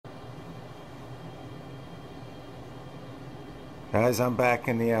Guys, I'm back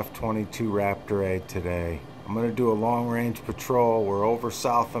in the F-22 Raptor A today. I'm going to do a long-range patrol. We're over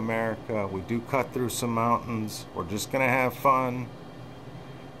South America. We do cut through some mountains. We're just going to have fun.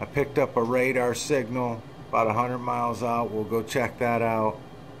 I picked up a radar signal about 100 miles out. We'll go check that out.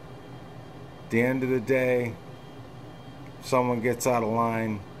 At the end of the day, if someone gets out of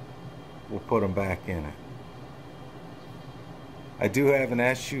line, we'll put them back in it. I do have an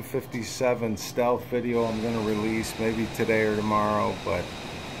Su-57 stealth video I'm going to release maybe today or tomorrow, but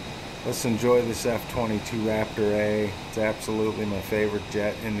let's enjoy this F-22 Raptor A. It's absolutely my favorite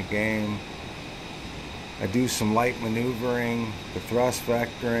jet in the game. I do some light maneuvering. The thrust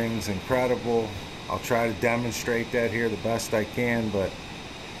vectoring's incredible. I'll try to demonstrate that here the best I can, but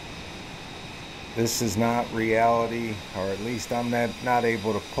this is not reality, or at least I'm not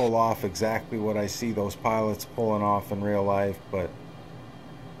able to pull off exactly what I see those pilots pulling off in real life, but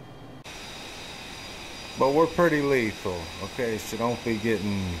we're pretty lethal, okay? So don't be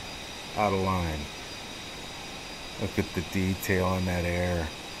getting out of line. Look at the detail in that air,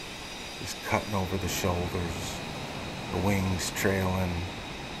 just cutting over the shoulders, the wings trailing.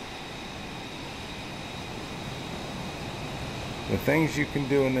 The things you can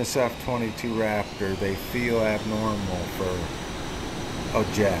do in this F-22 Raptor, they feel abnormal for a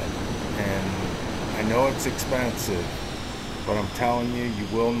jet. And I know it's expensive, but I'm telling you, you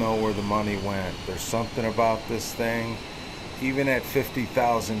will know where the money went. There's something about this thing, even at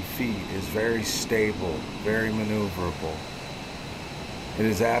 50,000 feet, is very stable, very maneuverable. It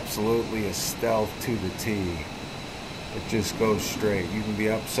is absolutely a stealth to the T. It just goes straight. You can be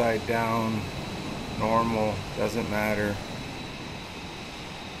upside down, normal, doesn't matter.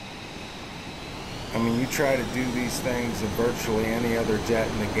 I mean, you try to do these things in virtually any other jet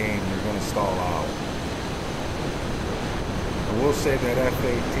in the game, you're going to stall out. I will say that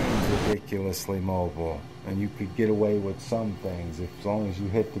F-18 is ridiculously mobile, and you could get away with some things as long as you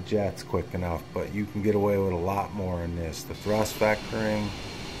hit the jets quick enough, but you can get away with a lot more in this. The thrust vectoring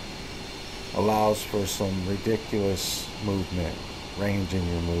allows for some ridiculous movement, range in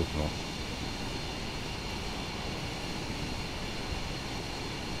your movement.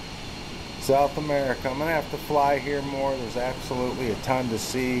 South America, I'm gonna have to fly here more. There's absolutely a ton to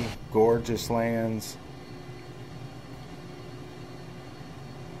see. Gorgeous lands.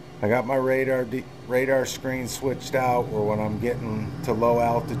 I got my radar screen switched out, where when I'm getting to low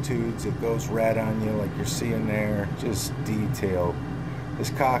altitudes, it goes red on you like you're seeing there. Just detailed. This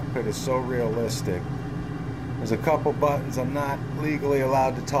cockpit is so realistic. There's a couple buttons I'm not legally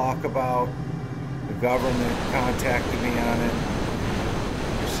allowed to talk about. The government contacted me on it.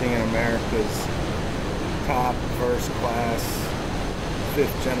 Seeing America's top first class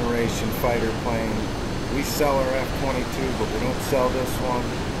 5th generation fighter plane. We sell our F-22, but we don't sell this one.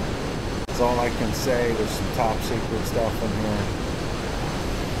 That's all I can say. There's some top secret stuff in here.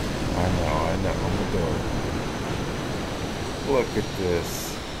 I know, I'm gonna do it. Look at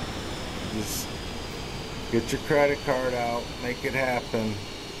this. Just get your credit card out, make it happen.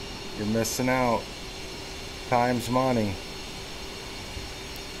 You're missing out. Time's money.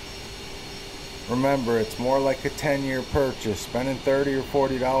 Remember, it's more like a 10-year purchase. Spending $30 or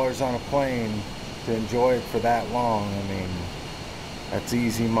 $40 on a plane to enjoy it for that long, I mean, that's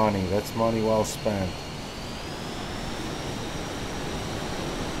easy money. That's money well spent.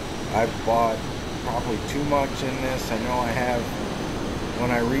 I've bought probably too much in this. I know I have.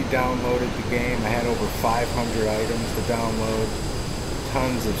 When I re-downloaded the game, I had over 500 items to download.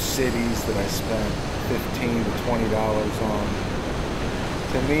 Tons of cities that I spent $15 to $20 on.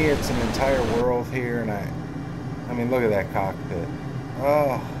 To me, it's an entire world here, and I mean, look at that cockpit.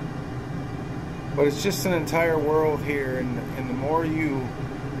 Oh, but it's just an entire world here, and the more you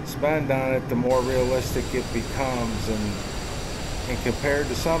spend on it, the more realistic it becomes. And compared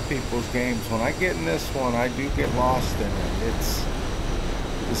to some people's games, when I get in this one, I do get lost in it.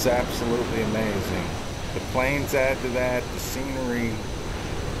 It's absolutely amazing. The planes add to that. The scenery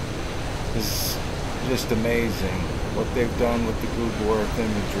is just amazing. What they've done with the Google Earth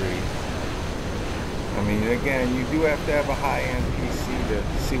imagery. I mean, again, you do have to have a high-end PC to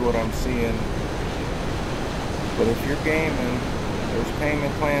see what I'm seeing. But if you're gaming, there's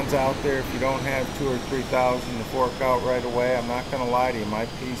payment plans out there. If you don't have $2,000 or $3,000 to fork out right away, I'm not going to lie to you. My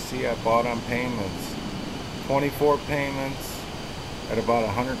PC I bought on payments. 24 payments at about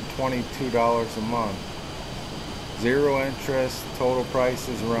 $122 a month. Zero interest. Total price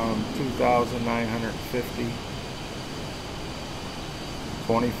is around $2,950.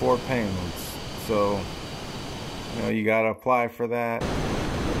 24 payments. So, you know, you gotta apply for that.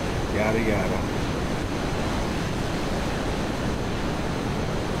 Yada yada.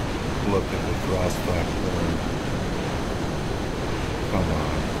 Look at the thrust vector.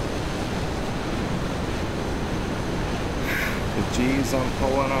 G's I'm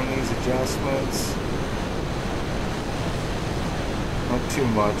pulling on these adjustments. Not too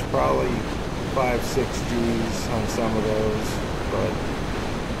much, probably 5-6 G's on some of those, but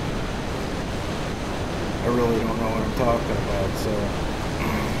I really don't know what I'm talking about, so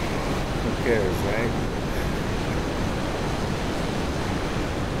who cares, right?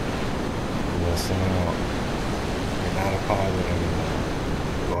 Listen out. You're not a pilot anymore.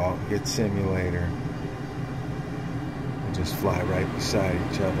 Go out and get simulator. And just fly right beside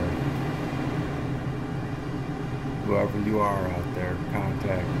each other. Whoever you are out there,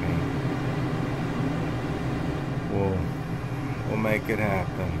 contact me. We'll make it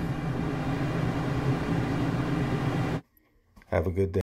happen. Have a good day.